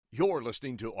You're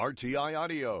listening to RTI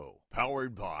Audio,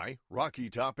 powered by Rocky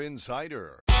Top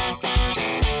Insider.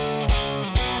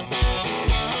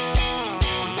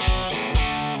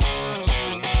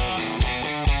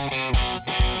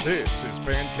 This is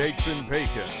Pancakes and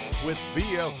Bacon with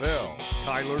VFL,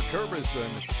 Kyler Kerbison,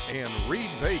 and Reed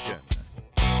Bacon.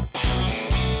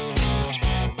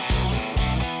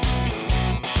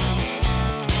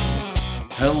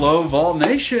 Hello, Vol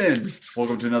Nation.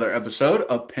 Welcome to another episode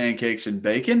of Pancakes and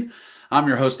Bacon. I'm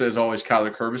your host, as always,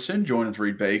 Kyler Kerbison, joined with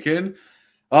Reed Bacon.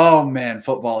 Oh, man,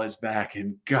 football is back,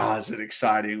 and God, is it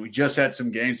exciting. We just had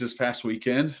some games this past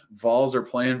weekend. Vols are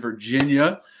playing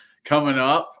Virginia coming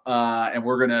up, and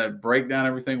we're going to break down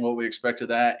everything, what we expect of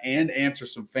that, and answer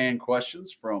some fan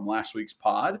questions from last week's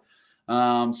pod.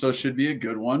 So it should be a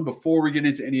good one. Before we get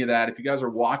into any of that, if you guys are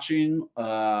watching,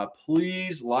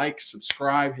 please like,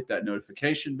 subscribe, hit that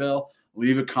notification bell,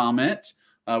 leave a comment.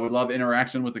 We'd love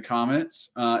interaction with the comments.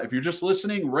 If you're just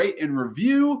listening, rate and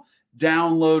review,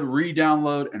 download,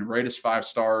 re-download, and rate us 5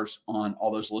 stars on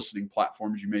all those listening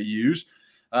platforms you may use.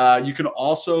 You can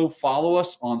also follow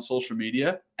us on social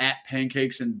media at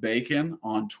Pancakes and Bacon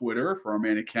on Twitter for our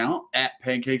main account, at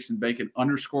Pancakes and Bacon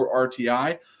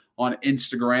 _RTI on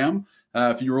Instagram.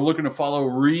 If you were looking to follow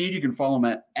Reed, you can follow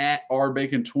him at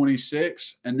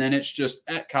RBacon26, and then it's just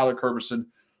at Kyler Kerbison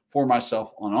for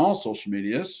myself on all social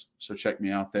medias. So check me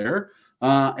out there.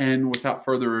 And without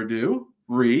further ado,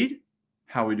 Reed,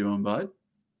 how we doing, bud?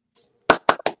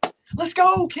 Let's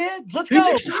go, kid. Let's go.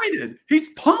 He's excited. He's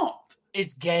pumped.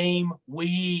 It's game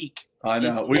week. I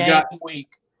know. We've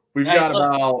got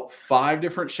about 5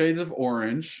 different shades of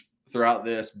orange throughout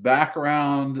this.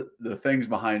 Background, the things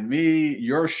behind me,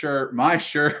 your shirt, my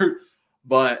shirt,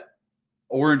 but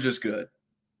orange is good.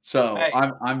 So hey,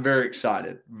 I'm very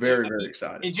excited. Very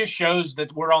excited. It just shows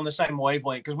that we're on the same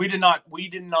wavelength because we did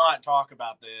not talk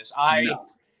about this. I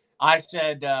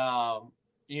said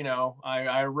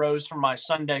I rose from my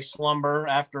Sunday slumber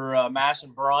after mass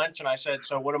and brunch, and I said,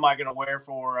 so what am I going to wear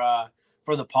for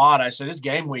the pod? I said, it's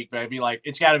game week, baby. Like,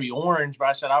 it's got to be orange. But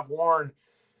I said, I've worn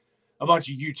a bunch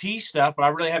of UT stuff, but I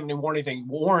really haven't even worn anything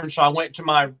orange. So I went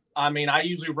to I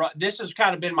usually run. This has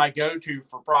kind of been my go-to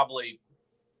for probably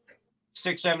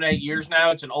 6, 7, 8 years now.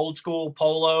 It's an old school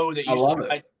polo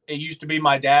that it used to be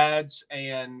my dad's,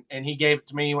 and he gave it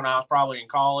to me when I was probably in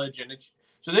college. And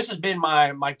so this has been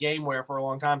my game wear for a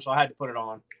long time. So I had to put it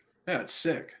on. Yeah, it's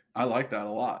sick. I like that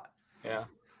a lot. Yeah.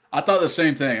 I thought the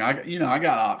same thing. I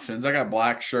got options. I got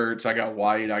black shirts. I got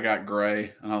white. I got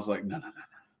gray. And I was like, no.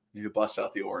 You bust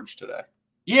out the orange today.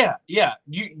 Yeah.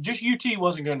 Just UT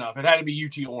wasn't good enough. It had to be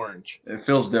UT orange. It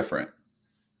feels different.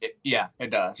 It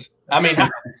does. I mean,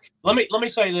 let me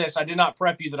say this. I did not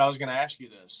prep you that I was going to ask you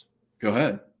this. Go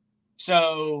ahead.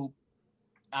 So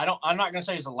I'm not going to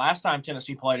say it's the last time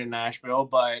Tennessee played in Nashville,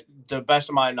 but to the best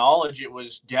of my knowledge, it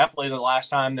was definitely the last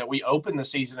time that we opened the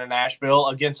season in Nashville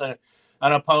against an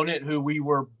opponent who we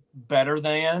were better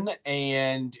than,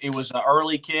 and it was an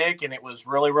early kick, and it was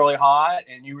really, really hot,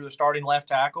 and you were the starting left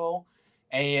tackle.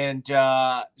 And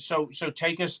so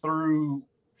take us through.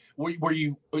 Were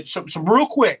you so real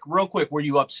quick? Were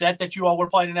you upset that you all were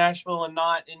playing in Nashville and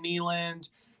not in Neyland?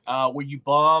 Were you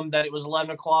bummed that it was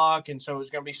 11 o'clock and so it was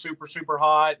going to be super, super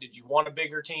hot? Did you want a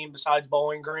bigger team besides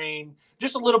Bowling Green?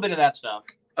 Just a little bit of that stuff.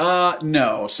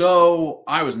 No. So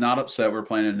I was not upset we're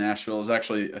playing in Nashville. It was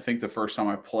actually, I think, the first time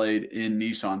I played in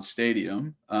Nissan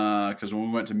Stadium, because when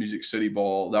we went to Music City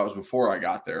Bowl, that was before I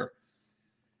got there.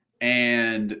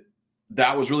 And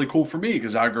that was really cool for me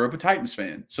because I grew up a Titans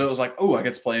fan. So it was like, oh, I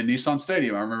get to play in Nissan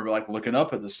Stadium. I remember like looking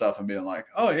up at the stuff and being like,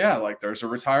 oh yeah, like there's a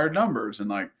retired numbers and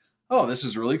like, oh, this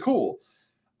is really cool.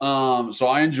 So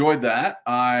I enjoyed that.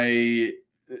 I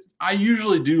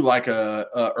usually do like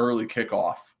a early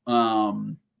kickoff.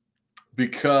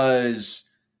 Because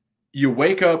you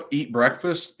wake up, eat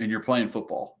breakfast, and you're playing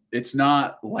football. It's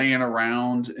not laying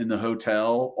around in the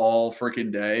hotel all freaking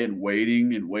day and waiting.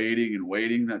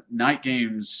 That night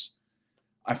games,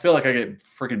 I feel like I get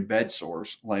freaking bed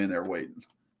sores laying there waiting.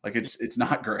 Like it's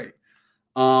not great.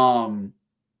 I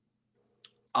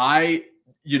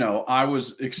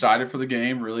was excited for the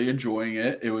game, really enjoying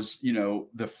it. It was,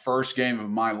 the first game of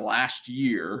my last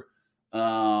year.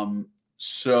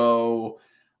 So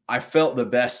I felt the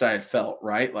best I had felt,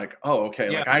 right? Like, oh, okay.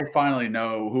 Yeah. Like I finally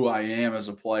know who I am as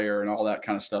a player and all that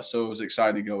kind of stuff. So it was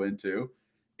exciting to go into.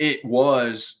 It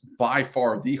was by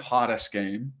far the hottest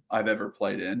game I've ever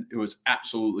played in. It was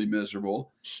absolutely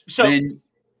miserable. So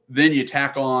then you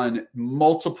tack on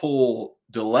multiple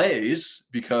delays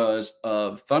because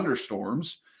of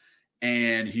thunderstorms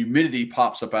and humidity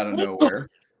pops up out of nowhere,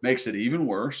 makes it even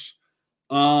worse.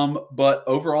 But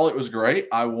overall, it was great.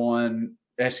 I won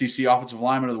SEC Offensive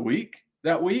Lineman of the Week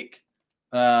that week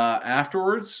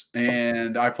afterwards,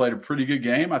 and I played a pretty good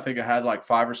game. I think I had like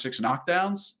 5 or 6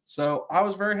 knockdowns, so I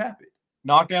was very happy.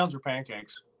 Knockdowns or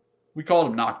pancakes? We called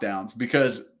them knockdowns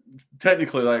because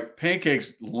technically, like,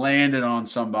 pancakes landed on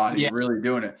somebody really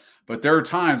doing it. But there are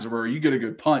times where you get a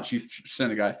good punch, you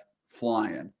send a guy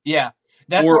flying. Yeah.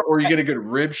 Or you get a good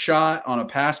rib shot on a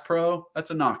pass pro.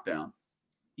 That's a knockdown.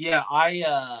 Yeah,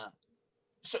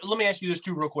 so let me ask you this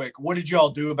too real quick. What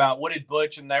did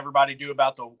Butch and everybody do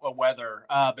about the weather?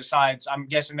 Besides, I'm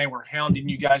guessing they were hounding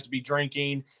you guys to be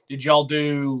drinking. Did y'all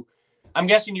do – I'm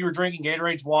guessing you were drinking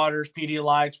Gatorades, waters,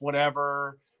 Pedialytes,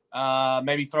 whatever,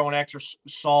 maybe throwing extra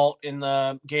salt in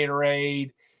the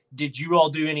Gatorade. Did you all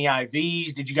do any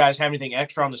IVs? Did you guys have anything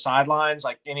extra on the sidelines,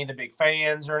 like any of the big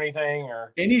fans or anything?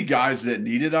 Or any guys that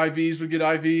needed IVs would get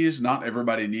IVs. Not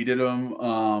everybody needed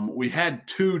them. We had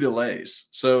 2 delays.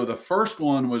 So the first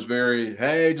one was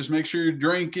hey, just make sure you're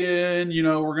drinking.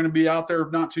 We're going to be out there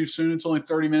not too soon. It's only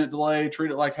 30-minute delay.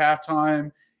 Treat it like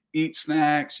halftime. Eat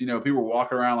snacks. People were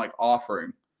walking around like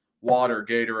offering water,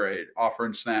 Gatorade,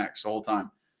 offering snacks the whole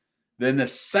time. Then the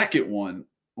second one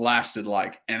lasted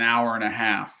like an hour and a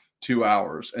half. 2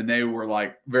 hours, and they were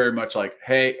like very much like,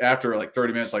 hey, after like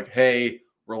 30 minutes, like, hey,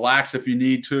 relax if you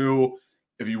need to.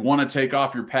 If you want to take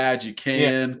off your pads, you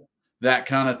can, that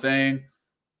kind of thing.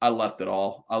 I left it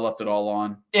all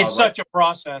on. It's such a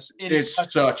process. It's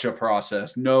such a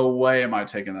process. No way am I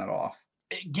taking that off.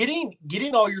 Getting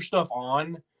all your stuff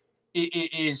on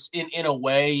it is in a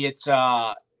way it's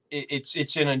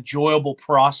an enjoyable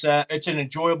process. It's an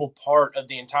enjoyable part of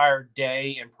the entire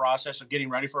day and process of getting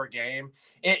ready for a game.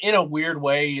 In a weird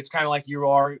way, it's kind of like you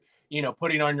are,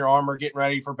 putting on your armor, getting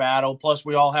ready for battle. Plus,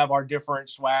 we all have our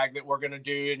different swag that we're going to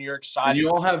do, and you're excited.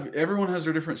 And everyone has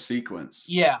their different sequence.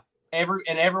 Yeah.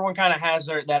 Everyone kind of has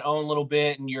that own little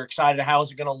bit, and you're excited.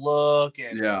 How's it going to look?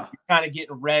 And you're kind of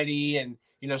getting ready. And,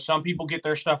 some people get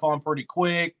their stuff on pretty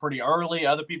quick, pretty early.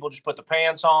 Other people just put the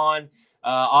pants on.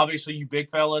 Obviously, you big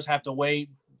fellas have to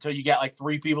wait until you got like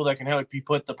 3 people that can help you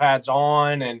put the pads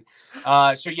on. And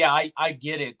so, yeah, I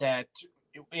get it that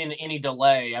in any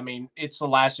delay, I mean, it's the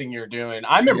last thing you're doing.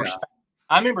 I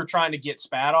remember trying to get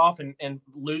spat off and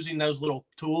losing those little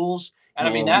tools.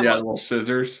 And little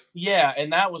scissors. Yeah.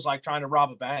 And that was like trying to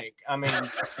rob a bank. I mean,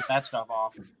 get that stuff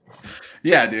off.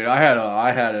 Yeah, dude,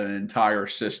 I had an entire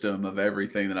system of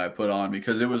everything that I put on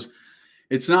because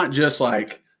it's not just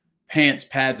like pants,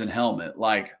 pads, and helmet.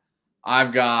 Like,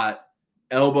 I've got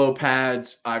elbow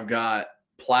pads. I've got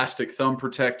plastic thumb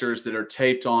protectors that are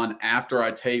taped on after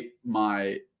I tape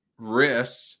my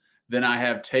wrists. Then I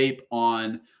have tape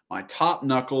on my top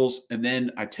knuckles, and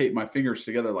then I tape my fingers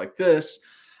together like this.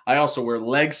 I also wear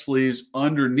leg sleeves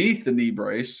underneath the knee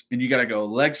brace, and you got to go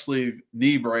leg sleeve,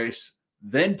 knee brace,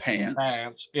 then pants.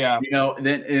 Yeah. And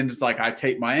it's like I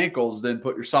tape my ankles, then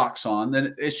put your socks on.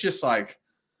 Then it's just like,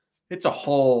 it's a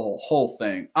whole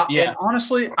thing. And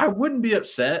honestly, I wouldn't be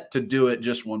upset to do it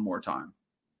just one more time.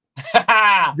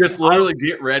 Just literally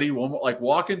get ready one more, like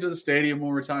walk into the stadium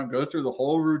one more time, go through the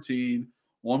whole routine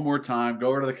one more time, go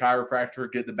over to the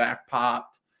chiropractor, get the back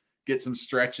popped, get some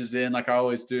stretches in like I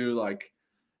always do. Like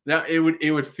that, it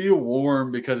would feel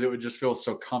warm because it would just feel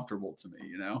so comfortable to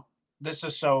me, This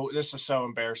is so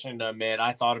embarrassing to admit.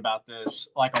 I thought about this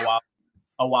like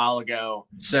a while ago.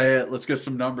 Say it. Let's get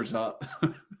some numbers up.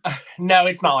 No,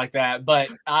 it's not like that. But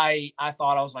I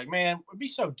thought, I was like, man, it'd be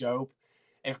so dope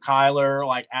if Kyler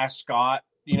like asked Scott,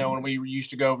 when we used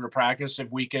to go over to practice,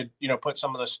 if we could, put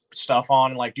some of this stuff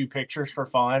on and like do pictures for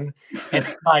fun. And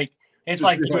it's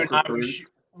like you and I,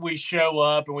 we show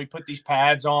up and we put these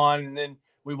pads on, and then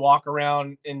we walk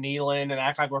around in kneeling and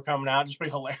act like we're coming out. Just be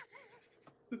hilarious.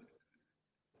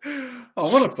 I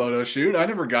want a photo shoot. I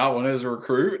never got one as a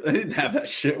recruit. I didn't have that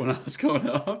shit when I was going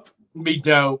up. Be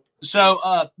dope. So,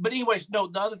 but anyways, no,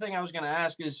 the other thing I was going to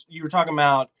ask is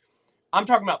I'm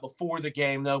talking about before the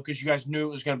game though, because you guys knew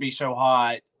it was going to be so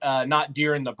hot, not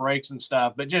during the breaks and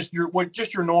stuff, but just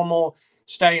your normal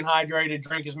staying hydrated,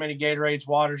 drink as many Gatorades,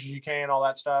 waters as you can, all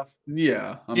that stuff.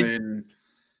 Yeah.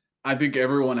 I think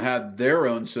everyone had their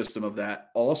own system of that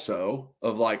also,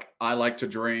 of like, I like to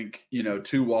drink,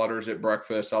 2 waters at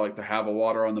breakfast. I like to have a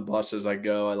water on the bus as I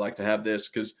go. I like to have this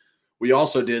because we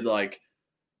also did like,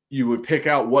 you would pick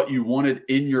out what you wanted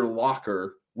in your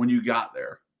locker when you got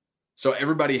there. So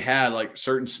everybody had like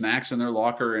certain snacks in their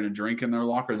locker and a drink in their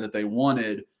locker that they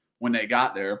wanted when they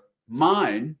got there.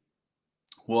 Mine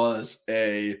was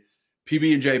a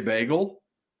PB&J bagel,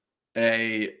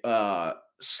 a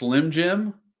Slim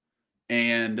Jim,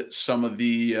 and some of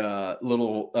the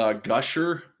little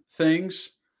gusher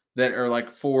things that are like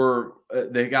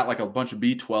they got like a bunch of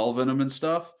B12 in them and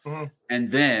stuff. Mm-hmm.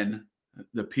 And then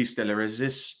the piece de la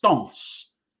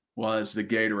resistance was the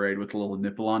Gatorade with a little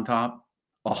nipple on top.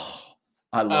 Oh,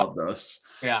 I love those.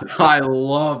 Yeah. I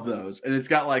love those. And it's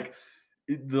got like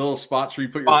the little spots where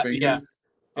you put your finger.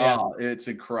 Yeah. Oh, it's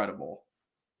incredible.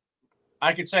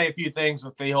 I could say a few things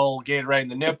with the whole Gatorade and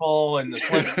the nipple and the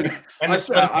Slim. And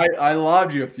I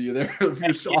lobbed you a few there.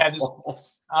 The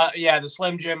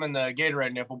Slim Jim and the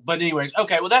Gatorade nipple. But anyways,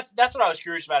 okay. Well, that's what I was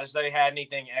curious about. Is they had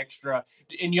anything extra,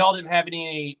 and y'all didn't have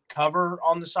any cover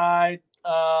on the side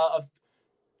of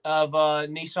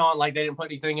Nissan? Like they didn't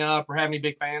put anything up or have any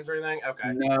big fans or anything?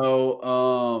 Okay.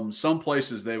 No. Some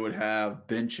places they would have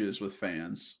benches with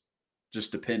fans,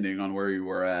 just depending on where you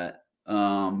were at.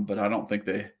 But I don't think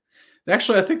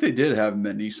actually, I think they did have them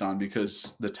at Nissan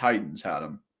because the Titans had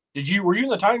them. Were you in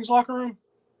the Titans locker room?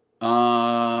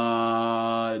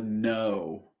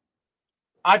 No.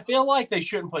 I feel like they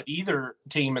shouldn't put either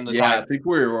team in the Titans. I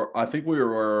think we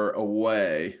were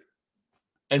away.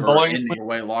 And in the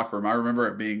away locker room. I remember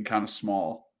it being kind of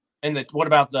small. And what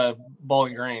about the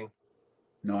Bowling Green?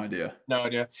 No idea.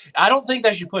 I don't think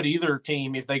they should put either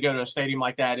team if they go to a stadium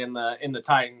like that in the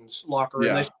Titans locker room.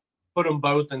 Yeah. They should put them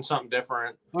both in something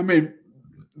different. I mean,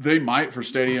 they might for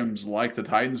stadiums like the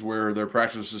Titans where their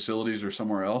practice facilities are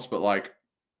somewhere else. But like,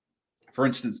 for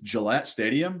instance, Gillette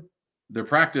Stadium, their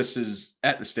practice is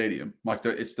at the stadium. Like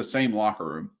it's the same locker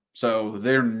room. So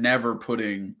they're never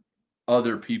putting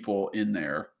other people in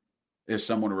there if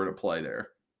someone were to play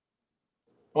there.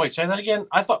 Wait, say that again?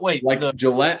 I thought,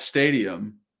 Gillette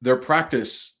Stadium, their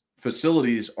practice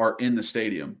facilities are in the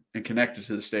stadium and connected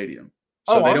to the stadium.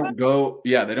 So they don't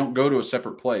go to a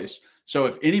separate place. So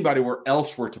if anybody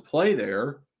else were to play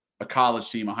there, a college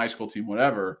team, a high school team,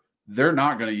 whatever, they're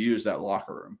not going to use that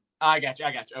locker room. I got you.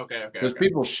 Okay. Because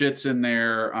people shits in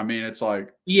there. I mean, it's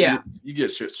like, you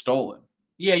get shit stolen.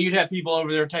 Yeah, you'd have people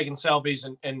over there taking selfies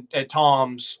and at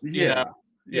Tom's. Yeah.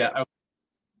 Okay.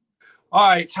 All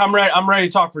right, I'm ready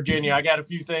to talk Virginia. I got a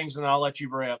few things, and I'll let you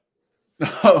rip.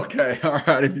 Okay, all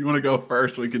right. If you want to go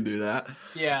first, we can do that.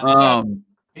 Yeah. So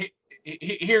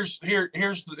here's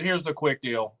the quick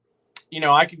deal.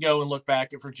 I could go and look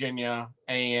back at Virginia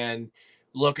and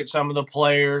look at some of the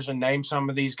players and name some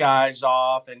of these guys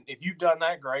off. And if you've done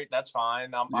that, great. That's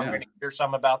fine. I'm going to hear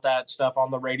some about that stuff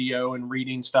on the radio and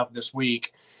reading stuff this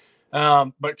week.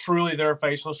 But truly, they're a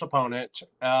faceless opponent.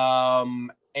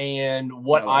 And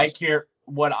what I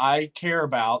care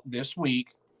about this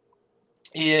week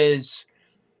is,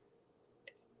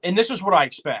 and this is what I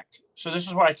expect. So this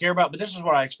is what I care about, but this is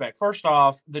what I expect. First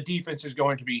off, the defense is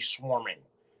going to be swarming.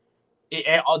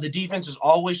 The defense is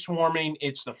always swarming.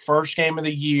 It's the first game of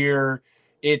the year.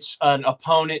 It's an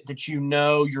opponent that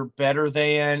you're better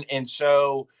than. And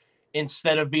so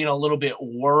instead of being a little bit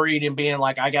worried and being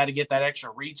like, I got to get that extra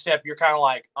read step, you're kind of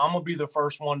like, I'm going to be the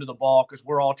first one to the ball because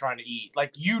we're all trying to eat.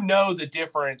 Like, the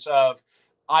difference of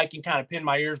I can kind of pin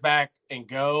my ears back and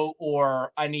go,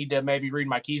 or I need to maybe read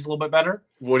my keys a little bit better.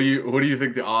 What do you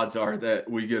think the odds are that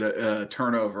we get a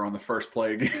turnover on the first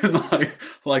play again,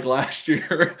 like last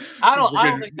year? I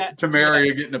don't think that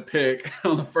Tamaria getting a pick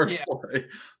on the first play.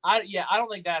 I don't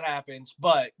think that happens,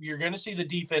 but you're going to see the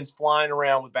defense flying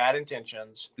around with bad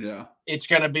intentions. Yeah, it's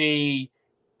going to be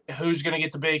who's going to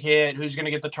get the big hit, who's going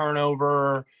to get the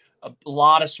turnover. A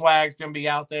lot of swag's going to be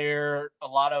out there. A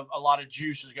lot of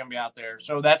juice is going to be out there.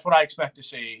 So that's what I expect to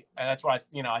see, and that's what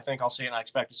I think I'll see, and I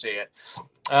expect to see it.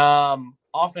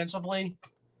 Offensively,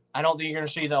 I don't think you're going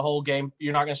to see the whole game.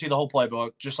 You're not going to see the whole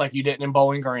playbook, just like you didn't in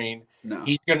Bowling Green. No,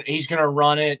 he's going to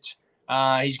run it.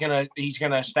 He's going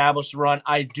to establish the run.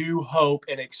 I do hope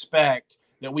and expect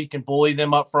that we can bully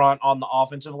them up front on the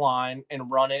offensive line and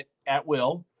run it at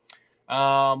will.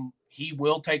 He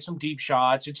will take some deep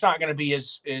shots. It's not going to be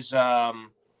as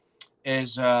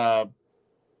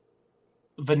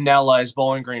vanilla as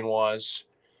Bowling Green was,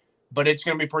 but it's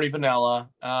going to be pretty vanilla.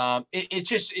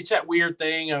 It's that weird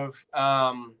thing of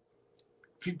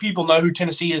people know who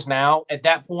Tennessee is now. At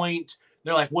that point,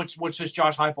 they're like, what's this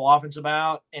Josh Heupel offense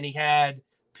about? And he had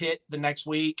Pitt the next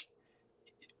week.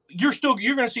 You're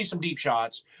going to see some deep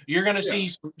shots. You're going to see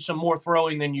some more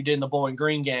throwing than you did in the Bowling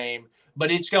Green game. But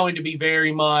it's going to be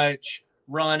very much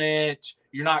run it.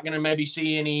 You're not going to maybe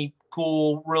see any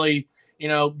cool, really,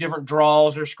 different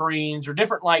draws or screens or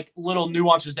different like little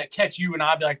nuances that catch you and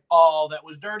I'd be like, oh, that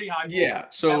was dirty high. Yeah.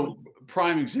 So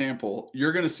prime example,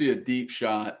 you're going to see a deep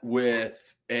shot with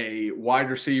a wide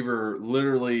receiver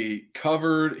literally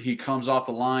covered. He comes off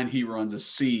the line. He runs a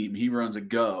seam. He runs a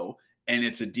go. And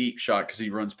it's a deep shot because he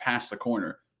runs past the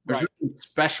corner. There's nothing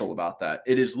special about that.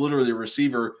 It is literally a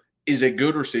receiver is a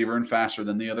good receiver and faster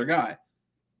than the other guy.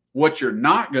 What you're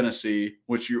not going to see,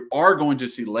 which you are going to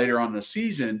see later on in the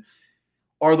season,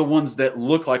 are the ones that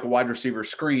look like a wide receiver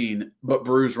screen, but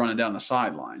Brew's running down the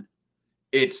sideline.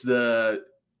 It's the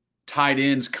tight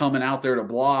ends coming out there to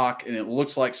block, and it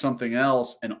looks like something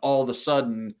else, and all of a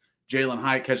sudden, Jalen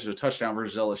Hyatt catches a touchdown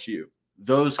versus LSU.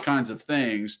 Those kinds of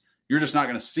things, you're just not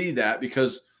going to see that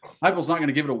because Heupel's not going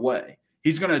to give it away.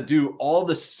 He's going to do all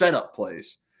the setup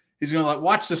plays. He's going to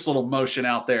watch this little motion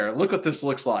out there. Look what this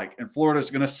looks like. And Florida's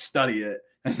going to study it,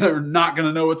 and they're not going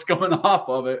to know what's coming off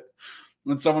of it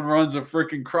when someone runs a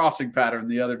freaking crossing pattern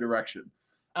the other direction.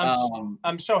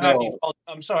 I'm so happy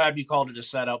you called it a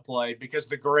setup play because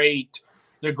the great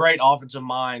offensive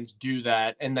minds do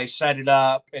that, and they set it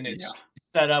up, and it's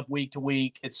set up week to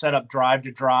week. It's set up drive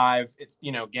to drive,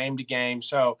 game to game.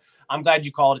 So I'm glad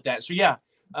you called it that. So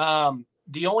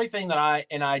the only thing that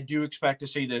I do expect to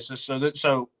see this is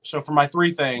so for my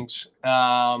three things,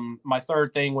 my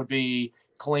third thing would be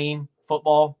clean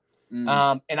football.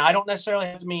 And I don't necessarily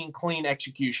have to mean clean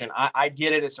execution. I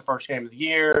get it. It's the first game of the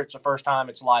year. It's the first time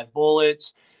it's live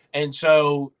bullets. And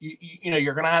so,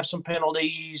 you're going to have some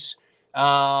penalties.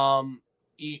 Some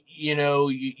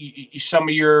of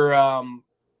your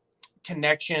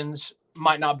connections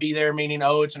might not be there, meaning,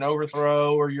 it's an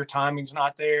overthrow or your timing's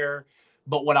not there.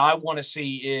 But what I want to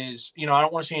see is, I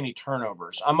don't want to see any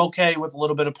turnovers. I'm okay with a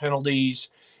little bit of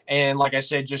penalties. And like I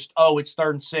said, just, it's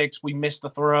 3rd and 6. We missed the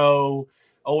throw.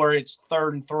 Or it's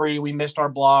 3rd and 3. We missed our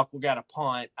block. We got a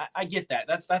punt. I get that.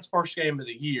 That's first game of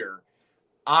the year.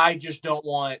 I just don't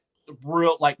want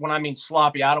when I mean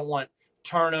sloppy, I don't want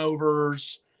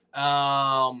turnovers,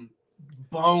 boneheaded.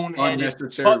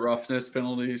 Unnecessary roughness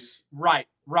penalties. Right.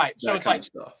 So it's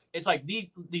like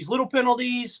these little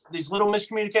penalties, these little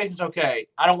miscommunications. Okay.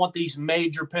 I don't want these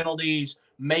major penalties,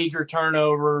 major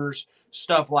turnovers,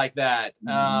 stuff like that.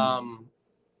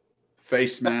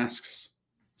 Face masks.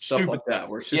 Stuff like that,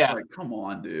 where it's just come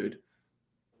on, dude.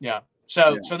 Yeah.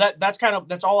 So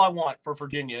that's all I want for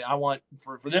Virginia. I want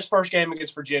for this first game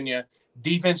against Virginia,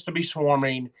 defense to be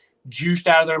swarming, juiced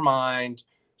out of their mind,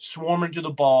 swarming to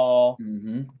the ball,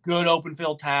 good open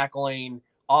field tackling.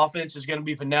 Offense is going to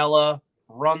be vanilla,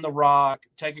 run the rock,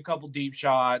 take a couple deep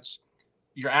shots.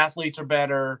 Your athletes are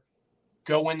better.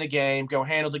 Go win the game, go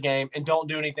handle the game, and don't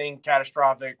do anything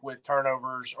catastrophic with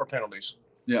turnovers or penalties.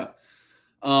 Yeah.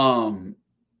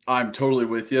 I'm totally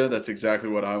with you. That's exactly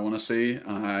what I want to see.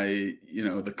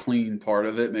 The clean part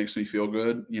of it makes me feel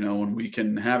good. When we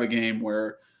can have a game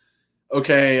where,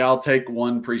 okay, I'll take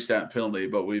one pre-stat penalty,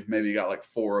 but we've maybe got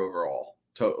 4 overall,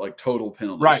 total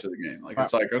penalties to the game.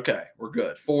 It's okay, we're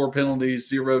good. 4 penalties,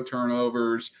 0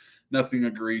 turnovers, nothing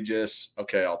egregious.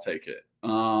 Okay, I'll take it.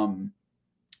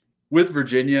 With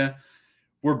Virginia,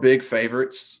 we're big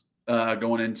favorites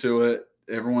going into it.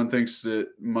 Everyone thinks that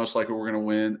most likely we're going to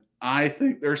win. I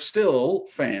think there's still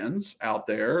fans out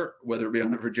there, whether it be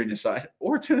on the Virginia side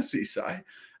or Tennessee side,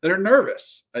 that are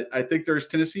nervous. I think there's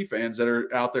Tennessee fans that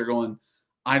are out there going,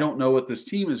 I don't know what this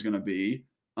team is going to be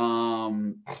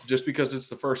just because it's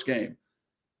the first game.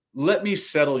 Let me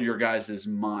settle your guys'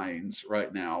 minds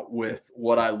right now with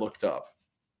what I looked up.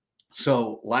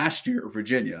 So last year,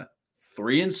 Virginia,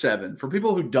 3-7. For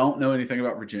people who don't know anything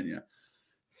about Virginia,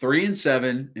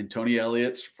 3-7 in Tony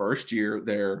Elliott's first year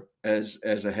there as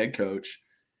a head coach.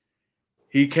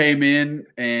 He came in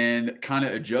and kind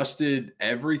of adjusted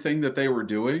everything that they were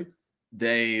doing.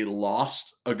 They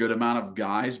lost a good amount of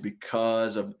guys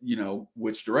because of,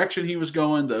 which direction he was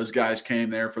going. Those guys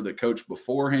came there for the coach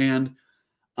beforehand.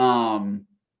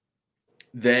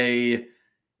 They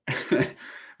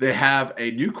they have a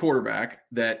new quarterback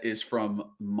that is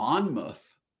from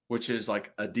Monmouth, which is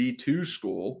like a D2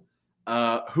 school.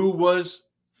 Who was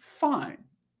fine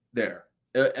there.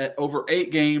 Over 8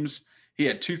 games, he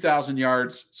had 2,000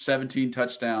 yards, 17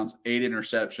 touchdowns, 8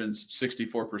 interceptions,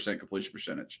 64% completion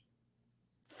percentage.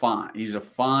 Fine. He's a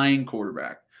fine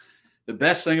quarterback. The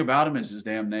best thing about him is his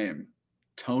damn name,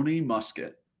 Tony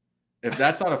Muskett. If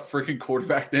that's not a freaking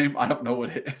quarterback name, I don't know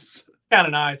what it is. Kind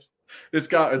of nice. It's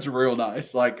real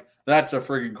nice. That's a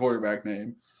freaking quarterback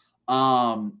name.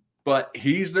 But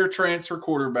he's their transfer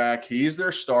quarterback. He's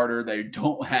their starter. They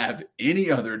don't have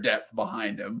any other depth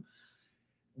behind him.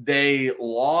 They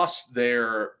lost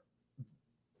their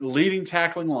leading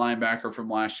tackling linebacker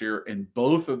from last year and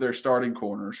both of their starting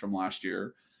corners from last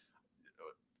year.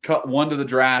 Cut one to the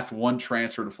draft, one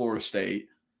transfer to Florida State.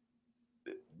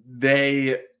 And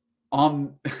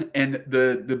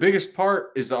the biggest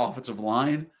part is the offensive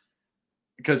line.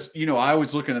 Because, I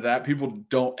always look into that. People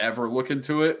don't ever look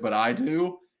into it, but I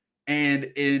do. And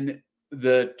in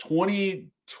the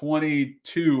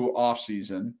 2022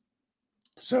 offseason,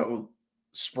 so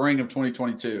spring of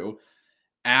 2022,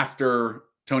 after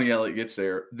Tony Elliott gets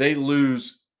there, they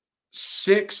lose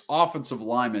 6 offensive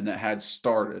linemen that had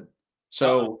started.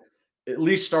 So at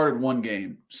least started one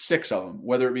game, 6 of them,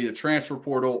 whether it be the transfer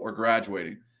portal or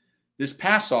graduating. This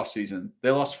past offseason,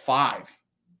 they lost 5,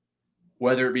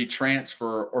 whether it be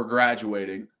transfer or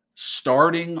graduating,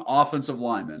 starting offensive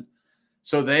linemen.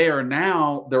 So they are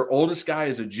now, their oldest guy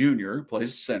is a junior who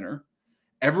plays center.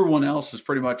 Everyone else is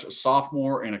pretty much a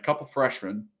sophomore and a couple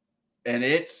freshmen. And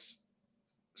it's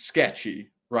sketchy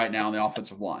right now on the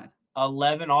offensive line.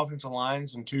 11 offensive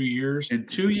lines in 2 years. In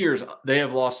 2 years, they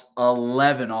have lost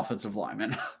 11 offensive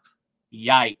linemen.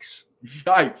 Yikes.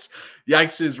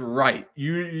 Yikes is right.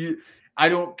 I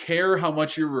don't care how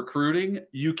much you're recruiting.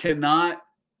 You cannot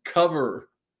cover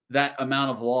that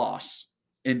amount of loss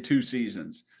in 2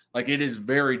 seasons. Like, it is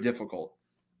very difficult.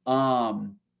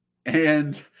 And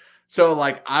so,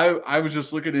 like, I was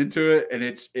just looking into it, and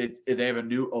they have a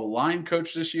new O-line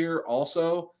coach this year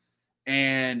also.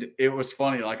 And it was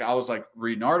funny. Like, I was like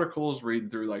reading articles, reading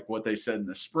through like what they said in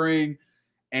the spring,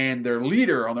 and their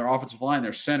leader on their offensive line,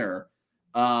 their center,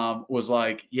 was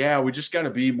like, yeah, we just got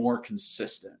to be more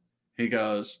consistent. He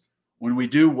goes, when we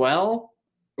do well,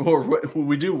 we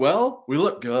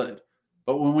look good.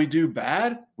 But when we do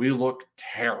bad, we look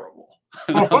terrible.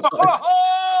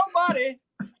 Oh, buddy.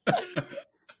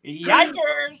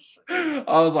 Yikers. I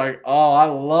was like, oh, I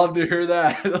love to hear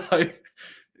that.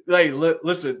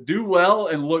 Listen, do well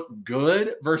and look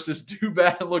good versus do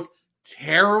bad and look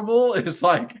terrible. It's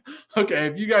like, okay,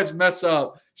 if you guys mess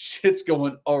up, shit's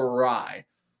going awry.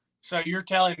 So you're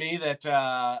telling me that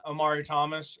Amari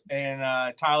Thomas and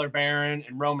Tyler Barron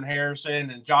and Roman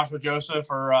Harrison and Joshua Joseph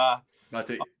are about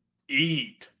to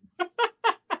eat.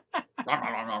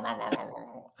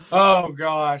 Oh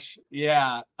gosh,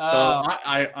 yeah. So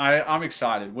I'm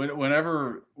excited.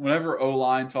 Whenever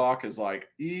O-line talk is like,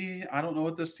 I don't know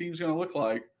what this team's going to look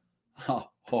like. Oh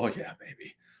yeah,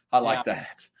 baby. I like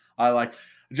that.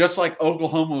 Just like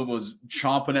Oklahoma was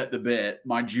chomping at the bit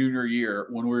my junior year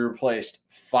when we replaced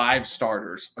 5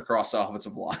 starters across the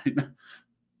offensive line.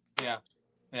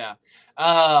 Yeah.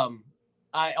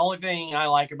 Only thing I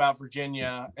like about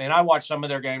Virginia, and I watched some of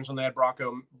their games when they had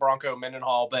Bronco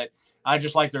Mendenhall, but I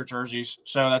just like their jerseys.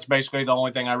 So that's basically the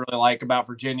only thing I really like about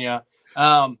Virginia.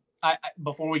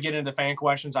 Before we get into fan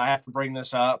questions, I have to bring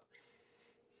this up.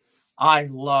 I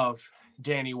love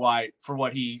Danny White for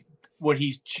what he's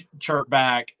chirped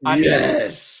back.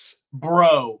 Yes.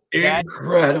 Bro.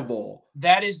 Incredible.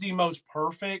 That is the most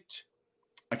perfect.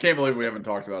 I can't believe we haven't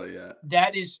talked about it yet.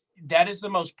 That is the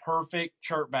most perfect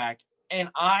chirp back. And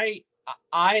I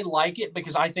like it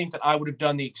because I think that I would have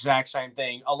done the exact same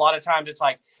thing. A lot of times it's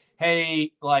like,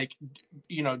 hey, like,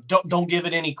 you know, don't give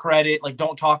it any credit. Like,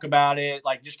 don't talk about it.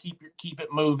 Like, just keep it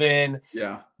moving.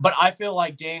 Yeah. But I feel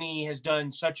like Danny has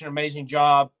done such an amazing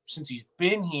job since he's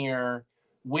been here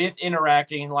with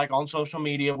interacting, like on social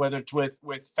media, whether it's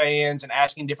with fans and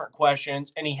asking different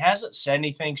questions. And he hasn't said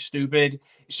anything stupid.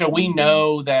 So we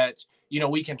know that, you know,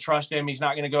 we can trust him. He's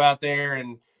not going to go out there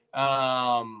and,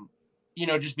 you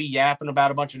know, just be yapping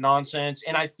about a bunch of nonsense.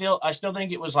 And I still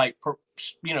think it was like,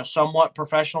 somewhat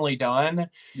professionally done.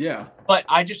 Yeah. But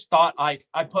I just thought I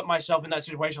put myself in that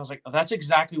situation. I was like, oh, that's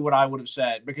exactly what I would have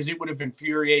said, because it would have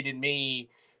infuriated me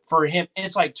for him. And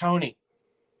it's like, Tony,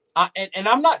 and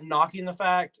I'm not knocking the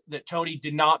fact that Tony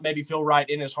did not maybe feel right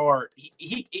in his heart.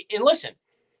 And listen,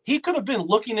 he could have been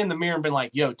looking in the mirror and been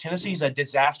like, yo, Tennessee's a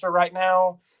disaster right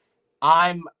now.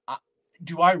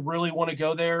 Do I really want to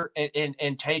go there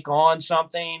and take on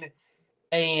something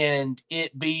and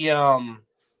it be,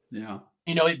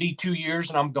 it'd be 2 years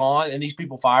and I'm gone and these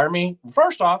people fire me?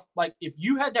 First off, like, if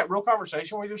you had that real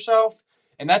conversation with yourself,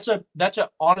 and that's a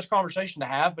honest conversation to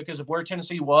have because of where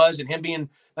Tennessee was and him being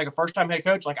like a first-time head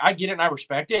coach, like, I get it and I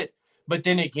respect it. But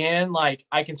then again, like,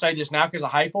 I can say this now because of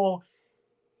Heupel,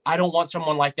 I don't want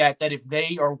someone like that if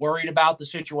they are worried about the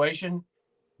situation,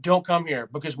 don't come here,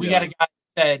 because we got a guy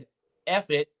that said, F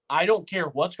it, I don't care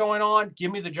what's going on.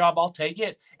 Give me the job. I'll take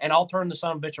it, and I'll turn the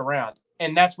son of a bitch around.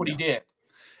 And that's what he did.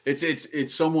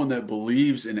 It's someone that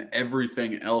believes in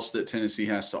everything else that Tennessee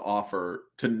has to offer,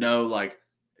 to know, like,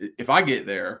 if I get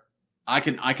there, I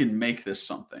can make this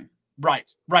something.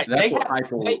 Right. That's what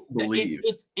Heupel believes.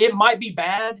 It might be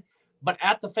bad, but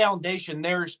at the foundation,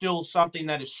 there is still something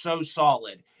that is so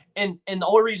solid. And the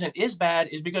only reason it is bad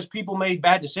is because people made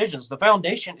bad decisions. The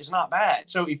foundation is not bad.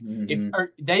 So if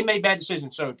they made bad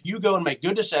decisions, so if you go and make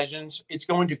good decisions, it's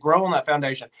going to grow on that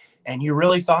foundation. And you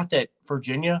really thought that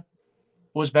Virginia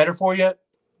was better for you?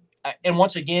 And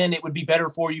once again, it would be better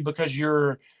for you because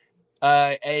you're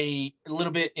a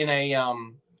little bit in a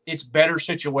it's better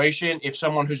situation if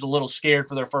someone who's a little scared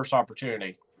for their first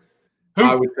opportunity.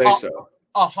 I would say so.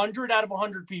 100 out of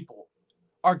 100 people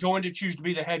are going to choose to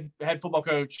be the head football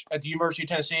coach at the University of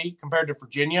Tennessee compared to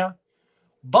Virginia.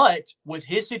 But with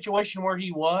his situation where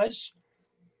he was,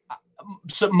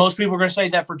 so most people are going to say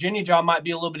that Virginia job might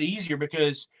be a little bit easier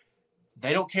because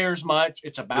they don't care as much.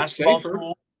 It's a basketball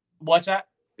school. What's that?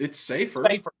 It's safer.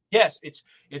 Yes, it's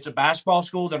a basketball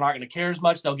school. They're not going to care as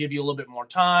much. They'll give you a little bit more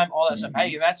time, all that stuff.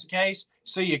 Hey, if that's the case,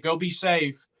 see you. Go be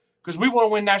safe because we want to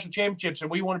win national championships and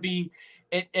we want to be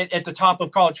at the top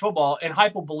of college football. And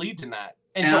Heupel believed in that.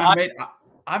 And so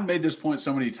I've made this point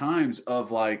so many times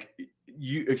of like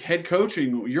head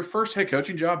coaching, your first head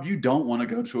coaching job, you don't want to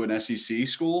go to an SEC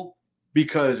school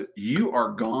because you are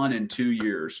gone in 2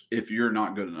 years if you're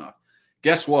not good enough.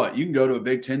 Guess what? You can go to a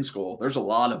Big Ten school. There's a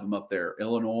lot of them up there.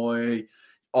 Illinois,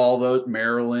 all those,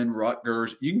 Maryland,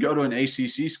 Rutgers. You can go to an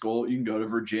ACC school. You can go to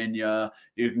Virginia.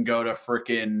 You can go to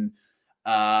frickin'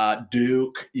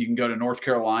 Duke. You can go to North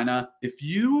Carolina. If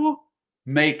you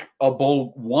make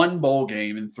one bowl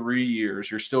game in 3 years,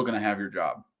 you're still going to have your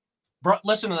job. Bro,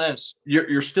 listen to this.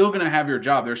 You're still going to have your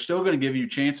job. They're still going to give you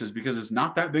chances because it's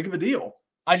not that big of a deal.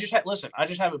 I just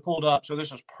have it pulled up, so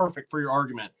this is perfect for your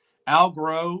argument. Al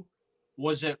Groh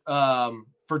was at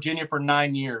Virginia for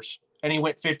 9 years, and he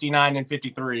went 59 and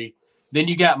 53. Then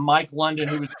you got Mike London,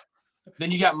 who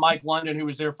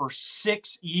was there for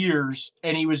 6 years,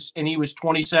 and he was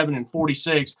 27 and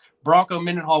 46. Bronco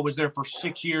Mendenhall was there for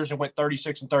 6 years and went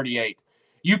 36 and 38.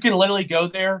 You can literally go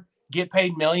there, get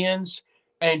paid millions,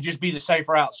 and just be the safe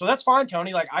route. So that's fine,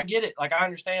 Tony. Like, I get it. Like, I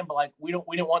understand, but like we don't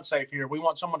want safe here. We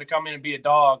want someone to come in and be a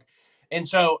dog. And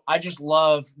so I just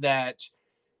love that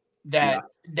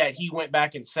he went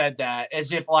back and said that,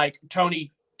 as if like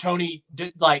Tony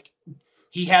did, like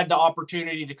he had the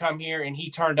opportunity to come here and he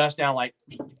turned us down. Like,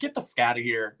 get the fuck out of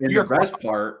here. And the best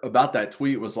part about that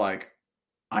tweet was like,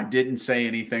 I didn't say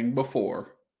anything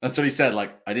before. That's what he said.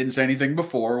 Like, I didn't say anything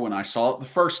before when I saw it the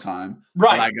first time.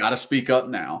 Right. But I got to speak up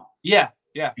now. Yeah.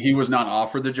 Yeah. He was not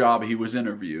offered the job. He was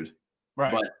interviewed.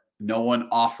 Right. But no one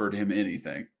offered him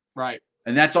anything. Right.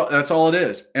 And that's all it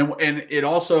is. And it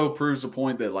also proves the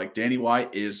point that like Danny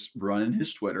White is running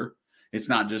his Twitter. It's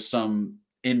not just some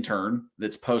intern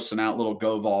that's posting out little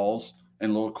go Vols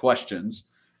and little questions.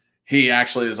 He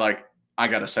actually is like, I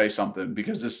got to say something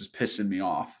because this is pissing me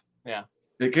off. Yeah.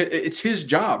 It's his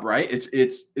job, right?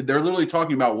 They're literally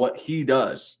talking about what he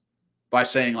does by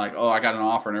saying like, oh, I got an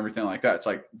offer and everything like that. It's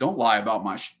like, don't lie about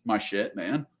my shit,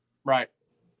 man. Right.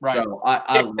 Right. So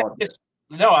I love it.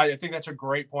 No, I think that's a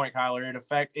great point, Kyler.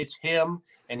 It's him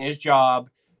and his job,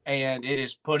 and it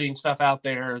is putting stuff out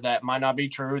there that might not be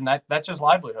true, and that's his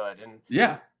livelihood. And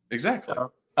yeah, exactly.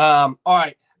 All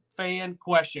right, fan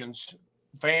questions.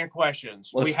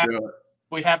 Let's do it.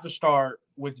 We have to start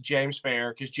with James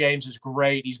Fair because James is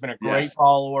great. He's been a great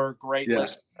follower, great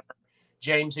listener.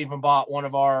 James even bought one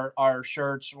of our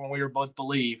shirts when we were both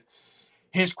Believe.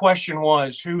 His question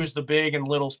was, who is the big and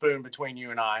little spoon between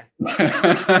you and I?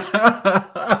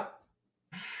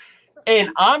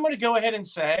 And I'm going to go ahead and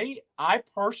say, I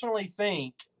personally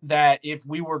think that if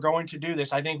we were going to do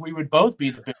this, I think we would both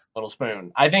be the big and little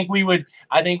spoon. I think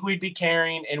we'd be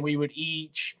caring and we would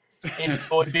each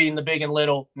enjoy being the big and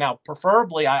little. Now,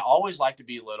 preferably, I always like to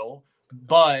be little,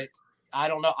 but I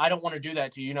don't know. I don't want to do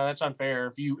that to you. No, that's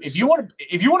unfair. If you want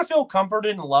to feel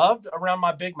comforted and loved around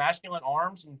my big masculine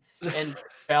arms and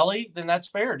belly, then that's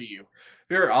fair to you.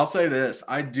 Here, I'll say this: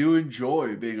 I do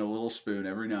enjoy being a little spoon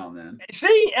every now and then.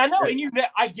 See, I know, and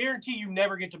I guarantee you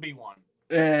never get to be one.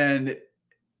 And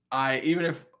even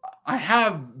if I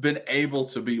have been able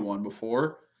to be one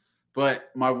before,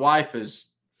 but my wife is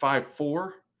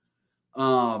 5'4",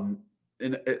 and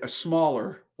a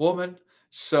smaller woman.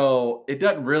 So it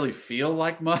doesn't really feel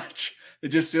like much. It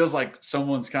just feels like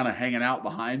someone's kind of hanging out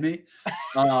behind me.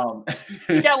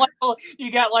 You got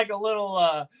like a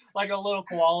little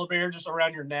koala bear just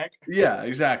around your neck. Yeah,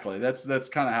 exactly. That's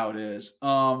kind of how it is.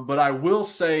 But I will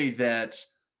say that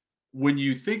when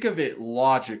you think of it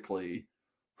logically,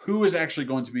 who is actually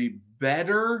going to be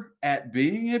better at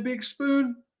being a big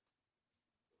spoon?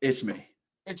 It's me.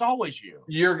 It's always you.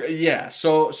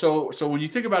 So when you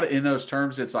think about it in those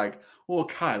terms, it's like, well,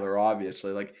 Kyler,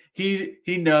 obviously, like he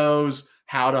knows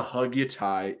how to hug you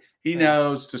tight. He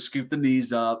knows to scoop the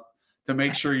knees up to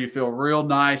make sure you feel real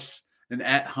nice and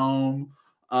at home,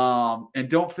 and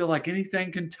don't feel like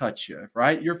anything can touch you.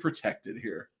 Right? You're protected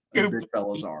here in big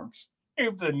fella's arms.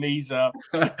 Scoop the knees up.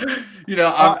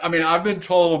 I've been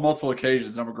told on multiple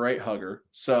occasions I'm a great hugger.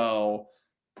 So,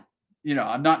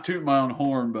 I'm not tooting my own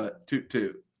horn, but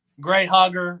toot. Great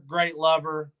hugger, great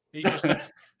lover.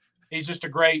 He's just a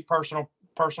great personal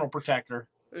protector.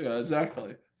 Yeah,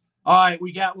 exactly. All right,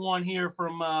 we got one here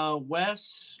from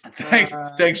Wes.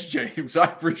 Thanks, James. I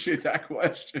appreciate that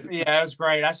question. Yeah, it was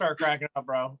great. I started cracking up,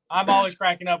 bro. I'm always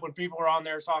cracking up when people are on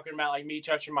there talking about like me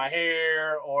touching my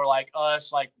hair or like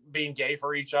us like being gay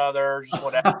for each other, just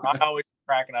whatever. I always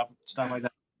cracking up stuff like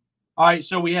that. All right,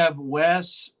 so we have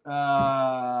Wes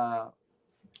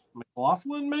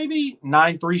McLaughlin, maybe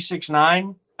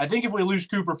 9369. I think if we lose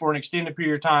Cooper for an extended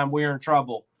period of time, we're in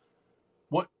trouble.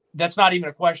 What? That's not even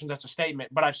a question. That's a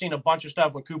statement. But I've seen a bunch of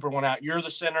stuff when Cooper went out. You're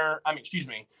the center.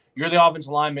 You're the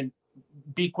offensive lineman.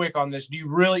 Be quick on this. Do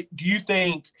you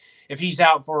think if he's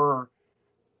out for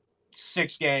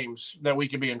 6 games that we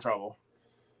could be in trouble?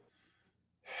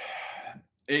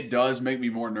 It does make me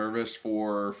more nervous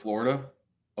for Florida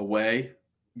away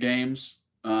games,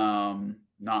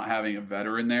 not having a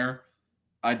veteran there.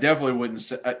 I definitely wouldn't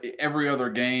say every other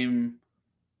game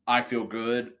I feel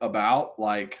good about,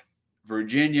 like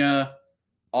Virginia,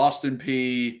 Austin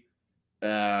P.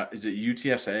 Is it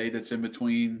UTSA that's in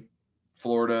between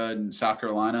Florida and South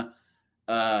Carolina?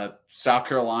 South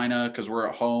Carolina, because we're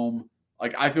at home.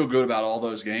 Like, I feel good about all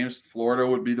those games. Florida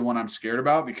would be the one I'm scared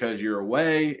about because you're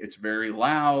away. It's very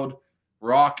loud,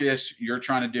 raucous. You're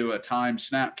trying to do a time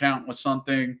snap count with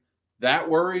something. That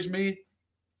worries me.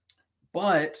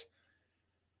 But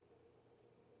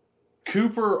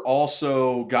Cooper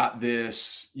also got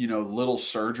this, little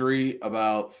surgery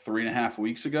about 3.5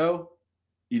 weeks ago.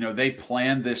 They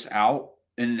planned this out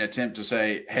in an attempt to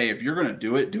say, hey, if you're going to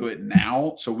do it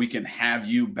now so we can have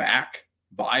you back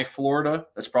by Florida.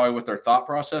 That's probably what their thought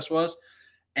process was.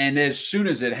 And as soon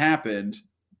as it happened,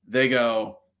 they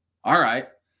go, all right,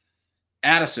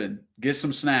 Addison, get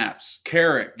some snaps.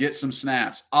 Carrick, get some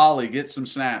snaps. Ollie, get some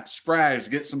snaps. Spraggs,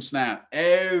 get some snaps.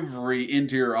 Every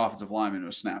interior offensive lineman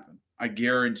was snapping. I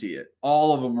guarantee it.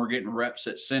 All of them were getting reps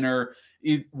at center.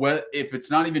 If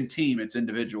it's not even team, it's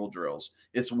individual drills.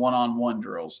 It's one-on-one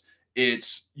drills.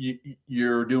 It's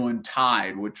you're doing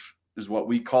tied, which is what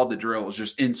we called the drill. It was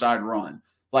just inside run.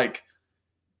 Like,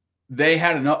 they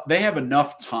have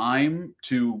enough time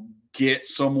to get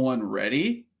someone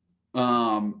ready.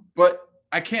 But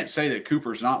I can't say that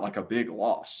Cooper's not like a big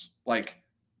loss. Like,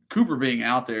 Cooper being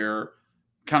out there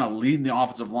kind of leading the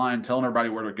offensive line, telling everybody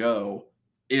where to go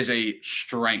is a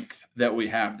strength that we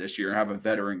have this year. Have a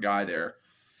veteran guy there.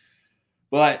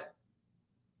 But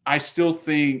I still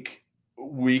think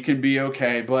we can be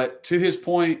okay. But to his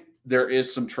point, there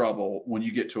is some trouble when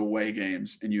you get to away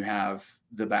games and you have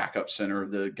the backup center,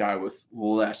 the guy with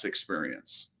less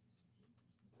experience.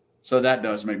 So that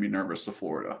does make me nervous to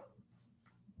Florida.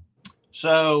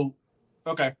 So,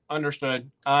 okay, understood.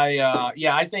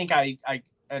 I think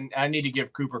I need to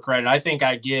give Cooper credit. I think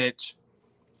I get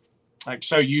like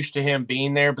so used to him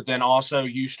being there, but then also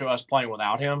used to us playing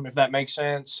without him, if that makes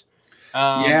sense.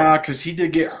 Yeah, because he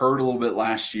did get hurt a little bit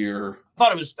last year.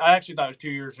 I actually thought it was 2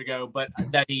 years ago, but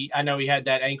I know he had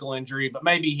that ankle injury, but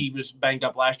maybe he was banged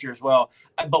up last year as well.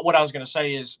 But what I was going to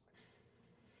say is,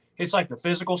 it's like the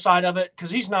physical side of it,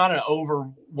 because he's not an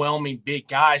overwhelming big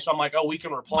guy. So I'm like, we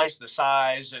can replace the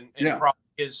size and probably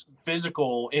his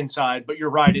physical inside. But you're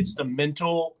right, it's the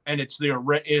mental and it's the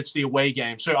away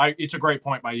game. So it's a great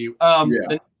point by you.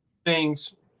 The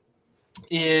things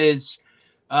is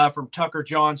from Tucker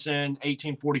Johnson,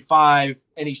 1845,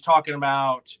 and he's talking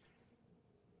about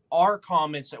our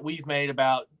comments that we've made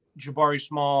about Jabari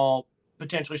Small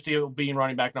potentially still being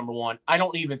running back number 1. I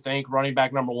don't even think running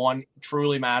back number 1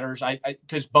 truly matters.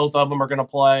 Because both of them are going to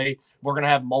play. We're going to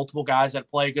have multiple guys that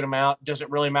play a good amount. Does it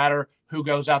really matter who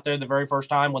goes out there the very first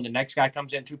time when the next guy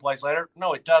comes in 2 plays later?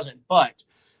 No, it doesn't. But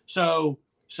so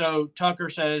Tucker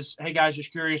says, hey guys,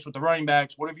 just curious with the running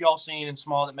backs, what have y'all seen in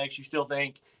Small that makes you still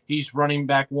think he's running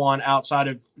back 1 outside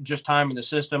of just time in the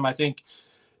system? I think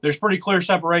there's pretty clear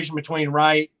separation between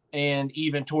Wright and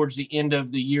even towards the end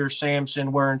of the year,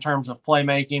 Samson, where in terms of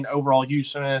playmaking, overall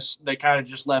usefulness, they kind of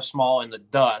just left Small in the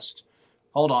dust.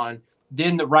 Hold on.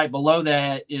 Then right below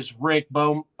that is Rick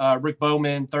Bowman,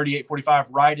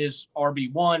 3845. Wright is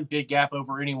RB1, big gap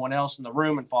over anyone else in the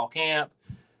room in fall camp.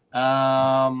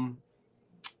 Then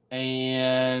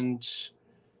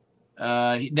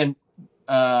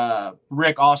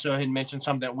Rick also had mentioned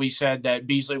something that we said that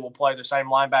Beasley will play the same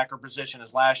linebacker position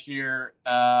as last year.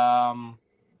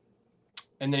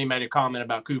 And then he made a comment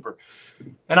about Cooper.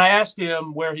 And I asked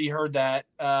him where he heard that.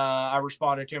 I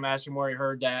responded to him, asked him where he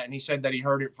heard that. And he said that he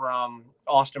heard it from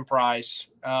Austin Price.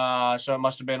 So it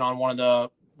must have been on one of the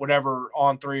whatever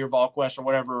On 3 or VolQuest or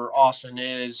whatever Austin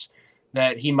is,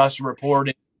 that he must have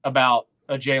reported about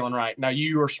a Jalen Wright. Now,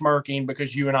 you are smirking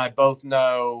because you and I both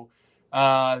know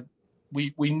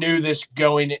we knew this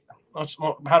going –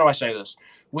 how do I say this?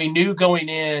 We knew going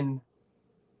in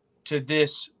to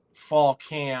this fall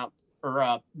camp,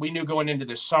 or we knew going into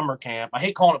this summer camp. I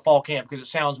hate calling it fall camp because it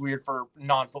sounds weird for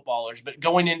non-footballers, but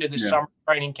going into this summer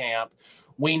training camp,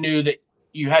 we knew that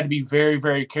you had to be very,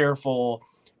 very careful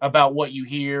about what you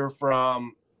hear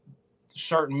from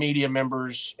certain media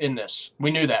members in this.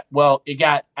 We knew that. Well, it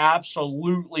got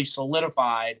absolutely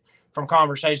solidified from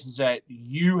conversations that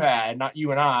you had, not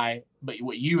you and I, but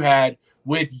what you had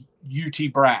with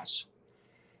UT brass.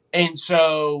 And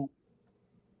so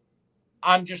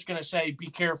I'm just going to say, be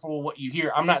careful what you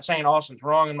hear. I'm not saying Austin's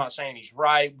wrong. I'm not saying he's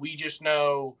right. We just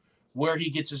know where he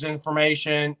gets his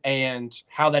information and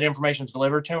how that information is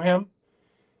delivered to him.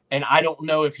 And I don't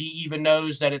know if he even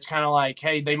knows that it's kind of like,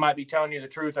 hey, they might be telling you the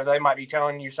truth, or they might be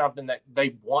telling you something that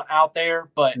they want out there,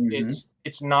 but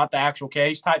it's not the actual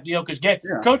case type deal. Because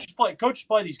coaches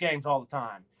play these games all the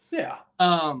time. Yeah.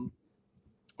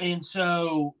 And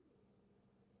so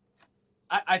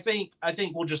I think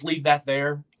we'll just leave that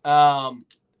there. I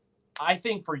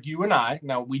think for you and I,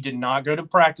 now we did not go to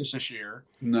practice this year.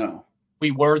 No.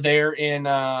 We were there in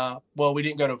we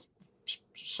didn't go to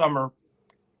summer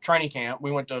training camp.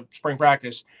 We went to spring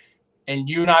practice, and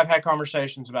you and I have had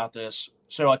conversations about this.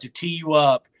 So to tee you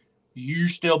up, you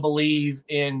still believe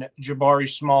in Jabari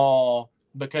Small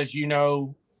because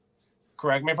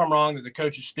correct me if I'm wrong, that the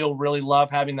coaches still really love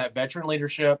having that veteran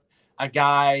leadership, a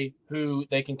guy who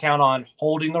they can count on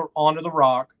holding onto the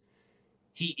rock.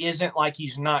 He isn't like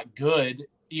he's not good,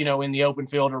 in the open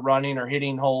field or running or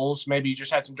hitting holes. Maybe he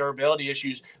just had some durability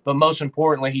issues, but most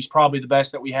importantly, he's probably the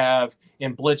best that we have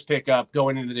in blitz pickup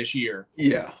going into this year.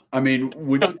 Yeah. I mean,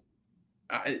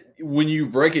 when you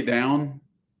break it down,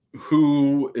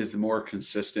 who is the more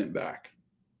consistent back?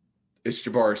 It's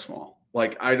Jabari Small.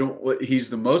 He's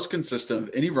the most consistent of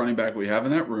any running back we have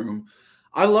in that room.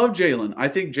 I love Jalen. I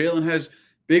think Jalen has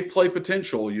big play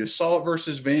potential. You saw it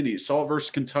versus Vandy. You saw it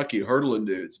versus Kentucky, hurdling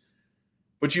dudes.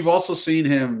 But you've also seen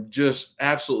him just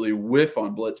absolutely whiff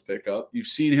on blitz pickup. You've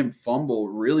seen him fumble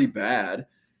really bad.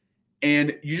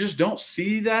 And you just don't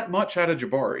see that much out of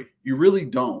Jabari. You really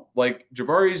don't.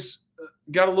 Jabari's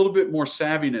got a little bit more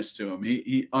savviness to him.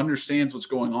 He understands what's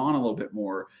going on a little bit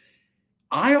more.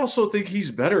 I also think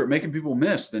he's better at making people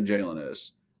miss than Jalen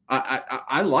is.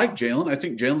 I like Jalen. I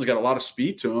think Jalen's got a lot of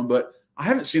speed to him, but I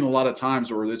haven't seen a lot of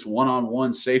times where it's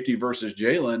one-on-one safety versus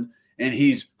Jalen, and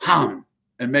he's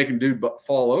and making dude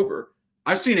fall over.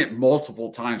 I've seen it multiple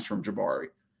times from Jabari.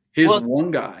 One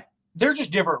guy. They're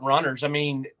just different runners. I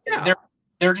mean,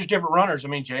 they're just different runners. I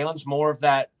mean, Jalen's more of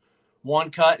that one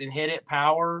cut and hit it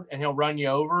power, and he'll run you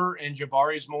over. And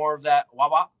Jabari's more of that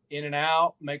wah-wah, in and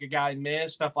out, make a guy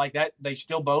miss, stuff like that. They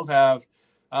still both have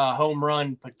home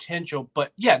run potential.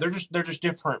 But, yeah, they're just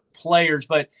different players.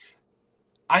 But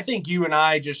I think you and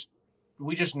I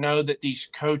we just know that these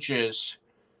coaches –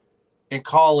 in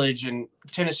college, and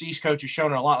Tennessee's coach has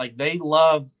shown it a lot. They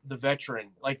love the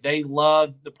veteran. They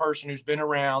love the person who's been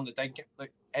around, that they,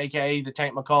 AKA the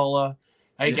Tank McCullough,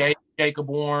 AKA Jacob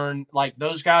Warren.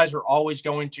 Those guys are always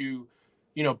going to,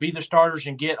 be the starters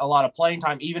and get a lot of playing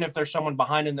time, even if there's someone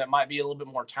behind them that might be a little bit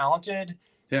more talented.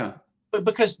 Yeah. But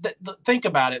because think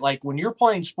about it, when you're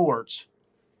playing sports,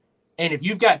 and if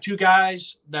you've got two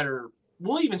guys that are,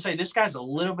 we'll even say this guy's a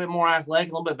little bit more athletic,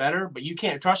 a little bit better, but you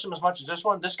can't trust him as much as this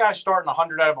one. This guy's starting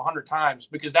 100 out of 100 times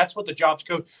because that's what the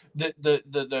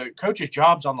coach's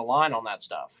job's on the line on that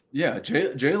stuff. Yeah,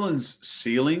 Jalen's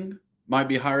ceiling might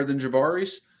be higher than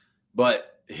Jabari's,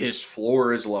 but his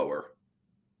floor is lower.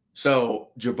 So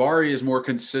Jabari is more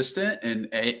consistent and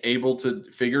able to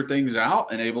figure things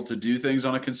out and able to do things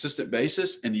on a consistent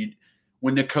basis. And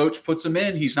when the coach puts him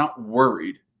in, he's not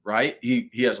worried, right? He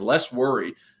has less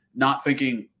worry. Not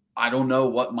thinking, I don't know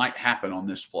what might happen on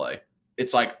this play.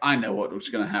 It's I know what's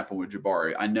going to happen with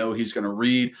Jabari. I know he's going to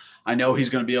read. I know he's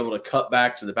going to be able to cut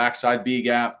back to the backside B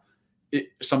gap.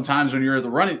 Sometimes when you're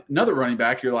another running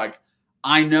back, you're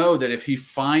I know that if he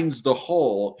finds the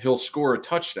hole, he'll score a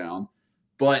touchdown,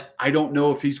 but I don't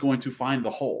know if he's going to find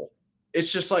the hole.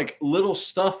 It's just little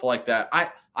stuff like that.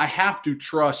 I have to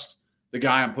trust the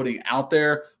guy I'm putting out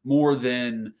there more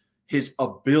than his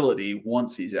ability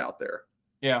once he's out there.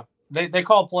 Yeah, they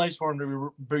call plays for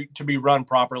him to be run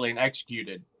properly and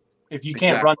executed. If you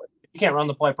can't run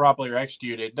the play properly or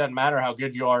execute it, doesn't matter how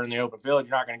good you are in the open field.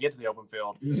 You're not going to get to the open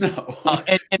field. No.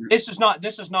 And this is not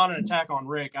an attack on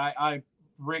Rick.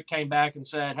 Rick came back and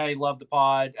said, "Hey, love the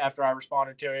pod," after I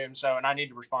responded to him. And I need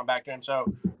to respond back to him.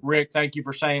 So, Rick, thank you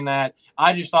for saying that.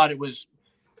 I just thought it was.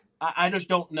 I just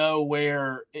don't know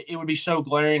where it would be so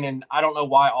glaring, and I don't know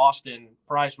why Austin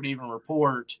Price would even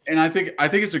report. And I think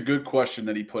it's a good question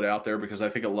that he put out there because I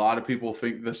think a lot of people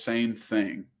think the same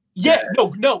thing. Yeah,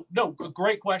 no,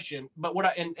 great question. But what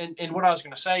I was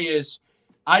going to say is,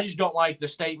 I just don't like the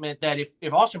statement that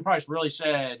if Austin Price really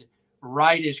said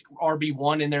Wright is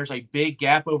RB1 and there's a big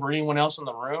gap over anyone else in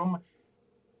the room,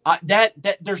 that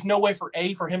there's no way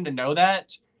for him to know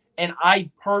that. And I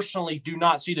personally do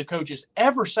not see the coaches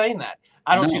ever saying that.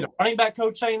 I don't see the running back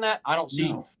coach saying that. I don't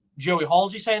see Joey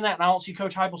Halsey saying that, and I don't see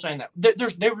Coach Heupel saying that.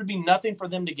 There would be nothing for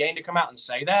them to gain to come out and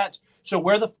say that. So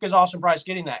where the fuck is Austin Price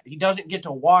getting that? He doesn't get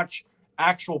to watch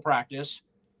actual practice.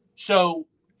 So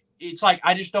it's like,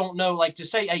 I just don't know, like, to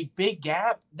say a big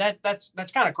gap, that's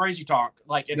kind of crazy talk.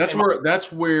 Like,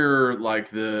 that's where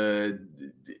like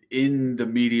in the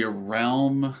media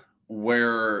realm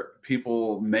where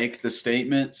people make the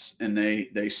statements and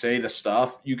they say the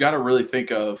stuff, you got to really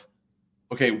think of,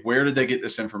 okay, where did they get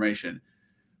this information?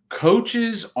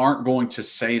 Coaches aren't going to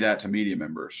say that to media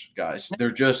members, guys.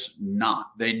 They're just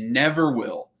not. They never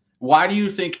will. Why do you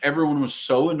think everyone was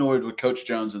so annoyed with Coach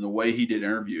Jones and the way he did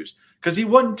interviews? Because he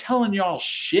wasn't telling y'all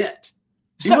shit.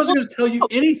 He wasn't going to tell you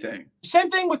anything. Same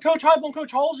thing with Coach Heupel and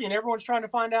Coach Halsey, and everyone's trying to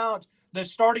find out the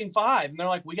starting five. And they're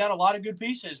like, we got a lot of good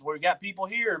pieces. We got people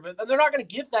here, but they're not going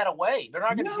to give that away. They're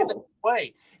not going to give that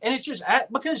away. And it's just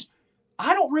because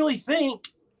I don't really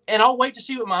think, and I'll wait to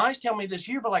see what my eyes tell me this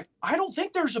year, but like, I don't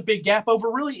think there's a big gap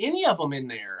over really any of them in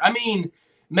there. I mean,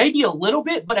 maybe a little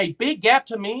bit, but a big gap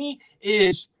to me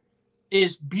is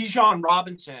Bijan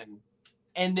Robinson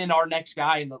and then our next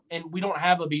guy. And we don't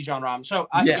have a Bijan Robinson. So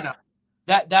you know,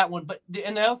 that one, but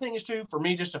and the other thing is too, for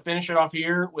me, just to finish it off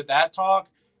here with that talk,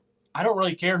 I don't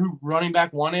really care who running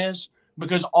back one is,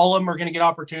 because all of them are going to get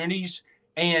opportunities.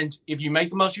 And if you make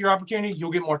the most of your opportunity,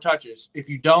 you'll get more touches. If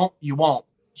you don't, you won't.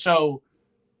 So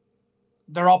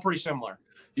they're all pretty similar.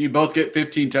 You both get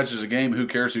 15 touches a game. Who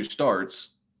cares who starts?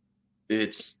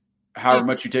 It's however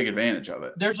much you take advantage of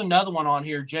it. There's another one on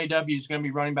here. JW is going to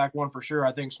be running back one for sure.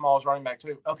 I think Small is running back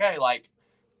two. Okay, like,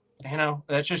 you know,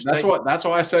 that's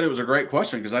why I said it was a great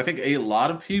question, because I think a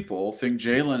lot of people think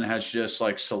Jalen has just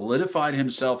like solidified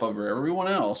himself over everyone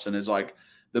else and is like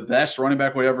the best running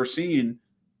back we've ever seen.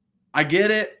 I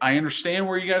get it. I understand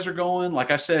where you guys are going.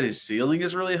 Like I said, his ceiling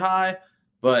is really high,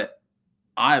 but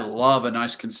I love a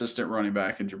nice consistent running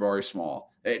back in Jabari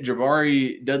Small.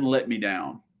 Jabari doesn't let me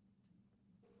down,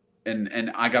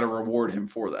 and I got to reward him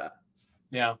for that.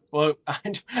 Yeah. Well,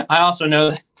 I also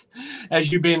know that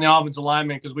as you being the offensive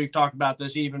lineman, because we've talked about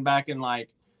this even back in like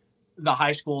the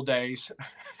high school days,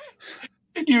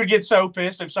 you would get so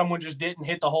pissed if someone just didn't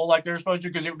hit the hole like they're supposed to,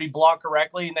 because it would be blocked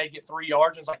correctly and they'd get 3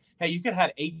 yards. And it's like, hey, you could have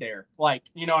had 8 there. Like,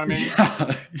 you know what I mean?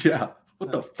 Yeah.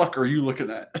 What the fuck are you looking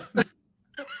at?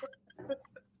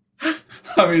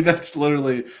 I mean, that's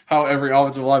literally how every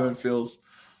offensive lineman feels.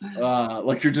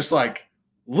 Like, you're just like,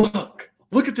 look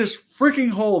at this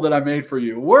freaking hole that I made for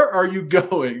you. Where are you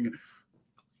going?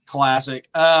 Classic.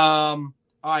 All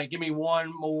right, give me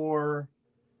one more.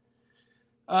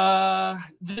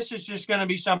 This is just going to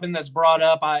be something that's brought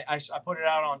up. I put it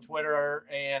out on Twitter,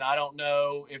 and I don't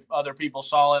know if other people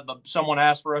saw it, but someone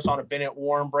asked for us on a Bennett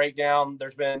Warren breakdown.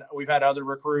 We've had other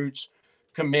recruits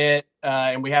commit,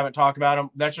 and we haven't talked about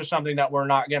them. That's just something that we're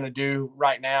not going to do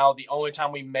right now. The only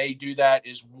time we may do that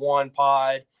is one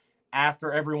pod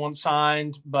after everyone's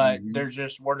signed, but we're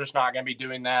just not going to be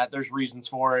doing that. There's reasons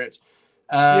for it.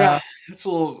 It's a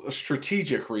little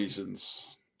strategic reasons.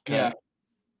 Okay. Yeah.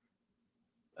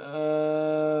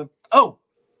 Oh,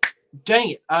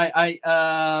 dang it.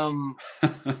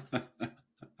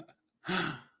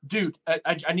 Dude,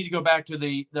 I need to go back to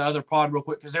the other pod real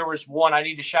quick, because there was one I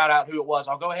need to shout out who it was.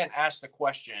 I'll go ahead and ask the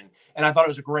question, and I thought it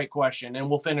was a great question, and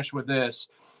we'll finish with this.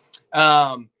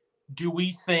 Do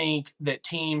we think that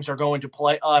teams are going to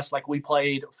play us like we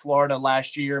played Florida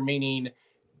last year, meaning,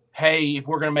 hey, if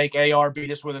we're going to make AR beat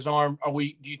us with his arm,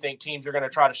 do you think teams are going to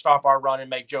try to stop our run and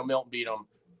make Joe Milton beat them?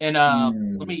 And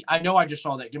I know I just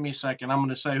saw that. Give me a second. I'm going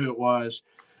to say who it was.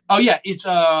 Oh yeah, it's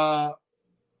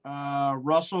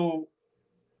Russell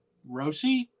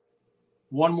Rossi,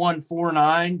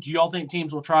 1149. Do y'all think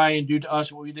teams will try and do to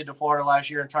us what we did to Florida last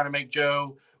year and try to make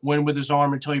Joe win with his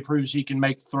arm until he proves he can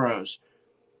make the throws?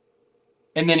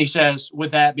 And then he says,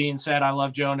 with that being said, I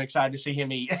love Joe and excited to see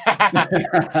him eat. So,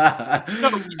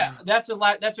 yeah, that's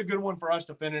a good one for us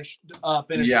to finish.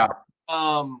 Yeah.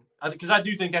 Because I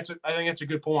do think that's a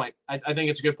good point. I think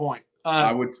it's a good point.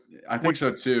 I think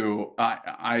so too.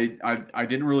 I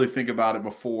didn't really think about it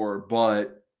before,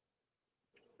 but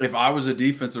if I was a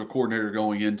defensive coordinator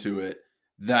going into it,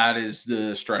 that is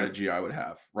the strategy I would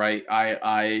have, right?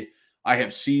 I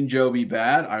have seen Joe be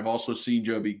bad. I've also seen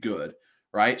Joe be good,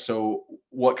 right? So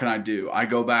what can I do? I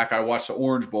go back. I watch the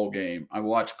Orange Bowl game. I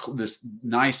watch this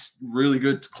nice, really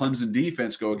good Clemson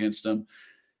defense go against him,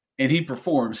 and he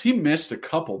performs. He missed a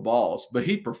couple balls, but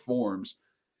he performs.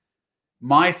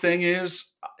 My thing is,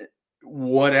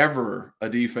 whatever a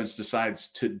defense decides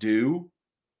to do,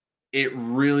 it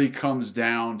really comes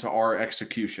down to our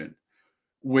execution.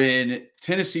 When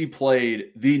Tennessee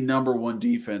played the number one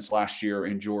defense last year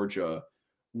in Georgia,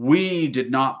 we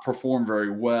did not perform very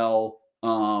well.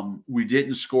 We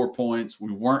didn't score points.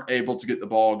 We weren't able to get the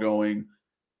ball going.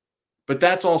 But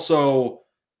that's also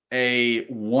a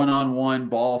one-on-one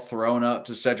ball thrown up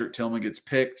to Cedric Tillman gets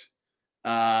picked.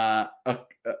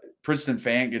 Princeton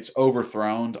Fant gets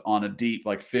overthrown on a deep,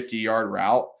 50-yard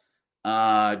route.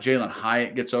 Jalen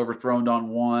Hyatt gets overthrown on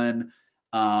one.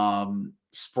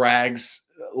 Spraggs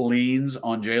leans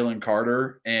on Jalen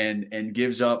Carter and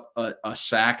gives up a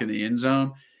sack in the end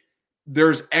zone.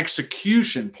 There's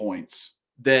execution points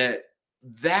that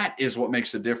is what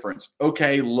makes the difference.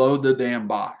 Okay, load the damn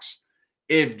box.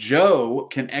 If Joe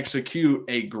can execute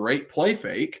a great play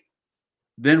fake,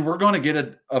 then we're going to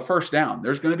get a first down.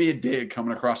 There's going to be a dig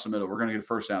coming across the middle. We're going to get a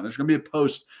first down. There's going to be a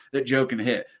post that Joe can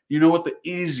hit. You know what the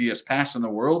easiest pass in the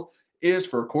world is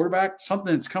for a quarterback?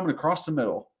 Something that's coming across the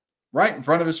middle, right in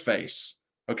front of his face.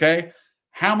 Okay?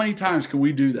 How many times can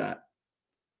we do that?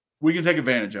 We can take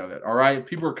advantage of it, all right? If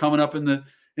people are coming up in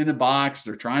the box,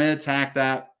 they're trying to attack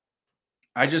that.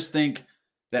 I just think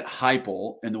that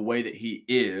Heupel and the way that he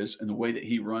is and the way that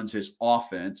he runs his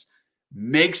offense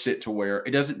makes it to where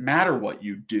it doesn't matter what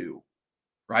you do,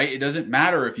 right? It doesn't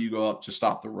matter if you go up to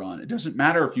stop the run. It doesn't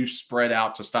matter if you spread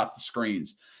out to stop the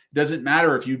screens. It doesn't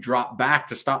matter if you drop back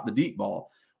to stop the deep ball.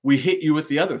 We hit you with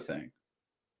the other thing,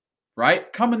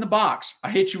 right? Come in the box.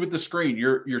 I hit you with the screen.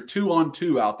 You're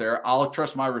 2-on-2 out there. I'll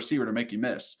trust my receiver to make you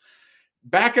miss.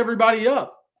 Back everybody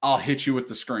up. I'll hit you with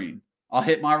the screen. I'll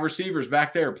hit my receivers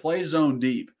back there. Play zone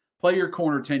deep. Play your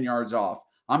corner 10 yards off.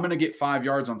 I'm going to get 5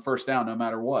 yards on first down no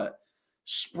matter what.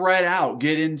 Spread out.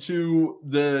 Get into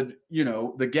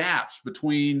the gaps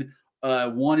between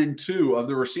 1 and 2 of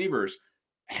the receivers.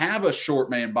 Have a short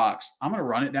man box. I'm going to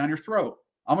run it down your throat.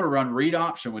 I'm going to run read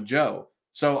option with Joe.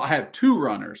 So I have 2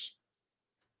 runners.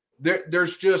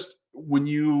 There's just when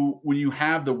you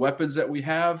have the weapons that we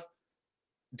have,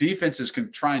 defenses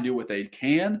can try and do what they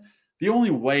can. The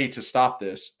only way to stop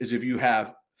this is if you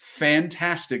have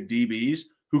fantastic DBs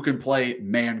who can play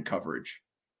man coverage.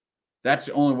 That's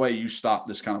the only way you stop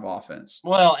this kind of offense.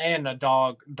 Well, and a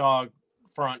dog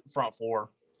front 4.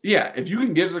 Yeah, if you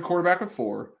can get to the quarterback with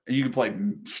 4 and you can play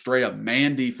straight up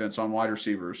man defense on wide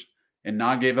receivers and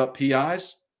not give up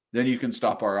PIs, then you can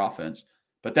stop our offense.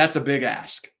 But that's a big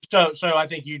ask. So I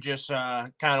think you just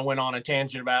kind of went on a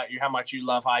tangent about how much you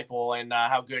love Heupel and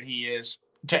how good he is.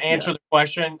 To answer the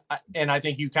question, and I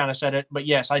think you kind of said it, but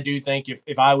yes, I do think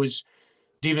if I was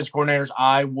defense coordinators,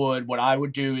 what I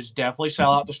would do is definitely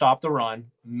sell out to stop the run,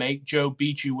 make Joe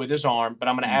beat you with his arm, but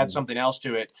I'm going to add something else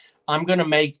to it. I'm going to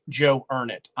make Joe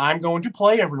earn it. I'm going to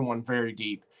play everyone very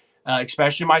deep,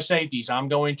 especially my safeties. I'm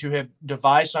going to have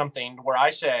devised something where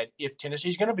I said, if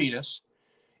Tennessee's going to beat us,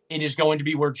 it is going to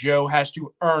be where Joe has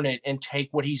to earn it and take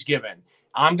what he's given.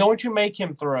 I'm going to make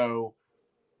him throw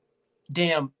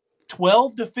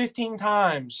 12 to 15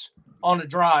 times on a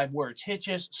drive where it's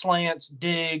hitches, slants,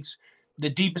 digs. The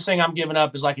deepest thing I'm giving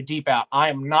up is like a deep out. I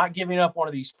am not giving up one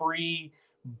of these free,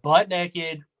 butt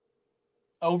naked,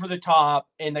 over the top,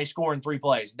 and they score in 3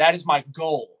 plays. That is my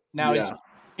goal. Now,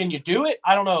 can you do it?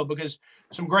 I don't know, because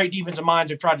some great defensive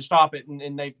minds have tried to stop it,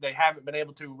 and they haven't been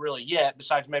able to really yet,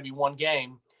 besides maybe one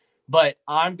game. But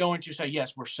I'm going to say,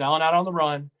 yes, we're selling out on the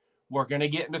run. We're going to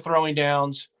get into throwing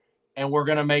downs, and we're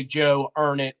going to make Joe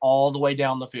earn it all the way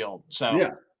down the field. So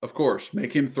yeah, of course.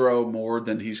 Make him throw more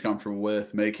than he's comfortable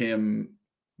with. Make him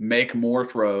make more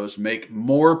throws. Make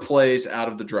more plays out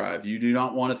of the drive. You do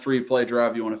not want a 3-play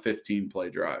drive. You want a 15-play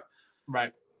drive.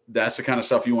 Right. That's the kind of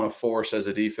stuff you want to force as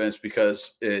a defense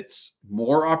because it's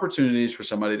more opportunities for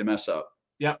somebody to mess up.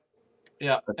 Yep.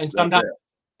 Yeah. And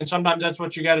sometimes that's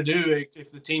what you got to do.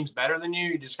 If the team's better than you,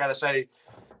 you just got to say, you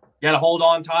got to hold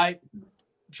on tight,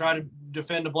 try to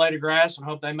defend a blade of grass and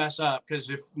hope they mess up. Because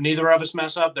if neither of us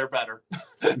mess up, they're better.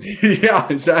 Yeah,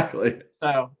 exactly.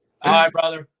 So, all right,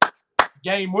 brother.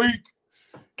 Game week.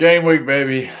 Game week,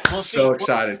 baby. So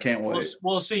excited. Can't wait.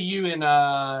 We'll see you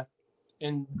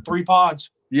in 3 pods.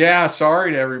 Yeah,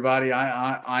 sorry to everybody.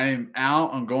 I am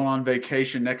out. I'm going on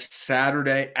vacation next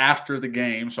Saturday after the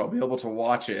game, so I'll be able to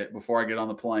watch it before I get on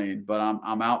the plane. But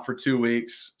I'm out for 2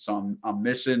 weeks, so I'm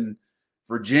missing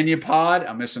Virginia pod.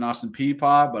 I'm missing Austin P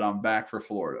pod, but I'm back for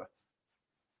Florida.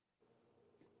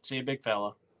 See you, big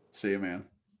fella. See you, man.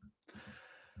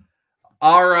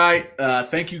 All right.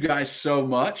 Thank you guys so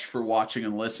much for watching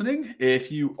and listening.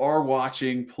 If you are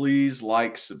watching, please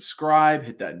like, subscribe,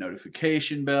 hit that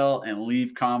notification bell, and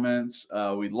leave comments.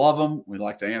 We love them. We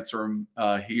like to answer them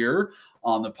here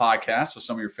on the podcast with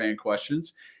some of your fan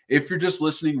questions. If you're just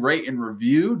listening, rate and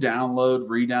review, download,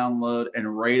 re-download,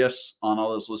 and rate us on all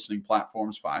those listening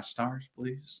platforms. 5 stars,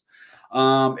 please.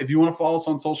 If you want to follow us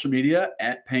on social media,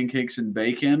 at Pancakes and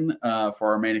Bacon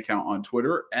for our main account on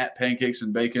Twitter, at Pancakes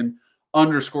and Bacon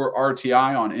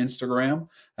 _RTI on Instagram.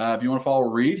 If you want to follow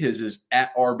Reed, his is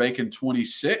at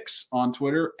RBacon26 on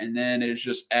Twitter. And then it's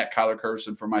just at Kyler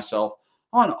Curson for myself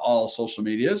on all social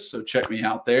medias. So check me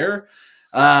out there.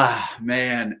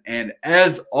 Man. And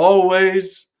as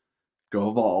always,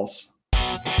 go Vols.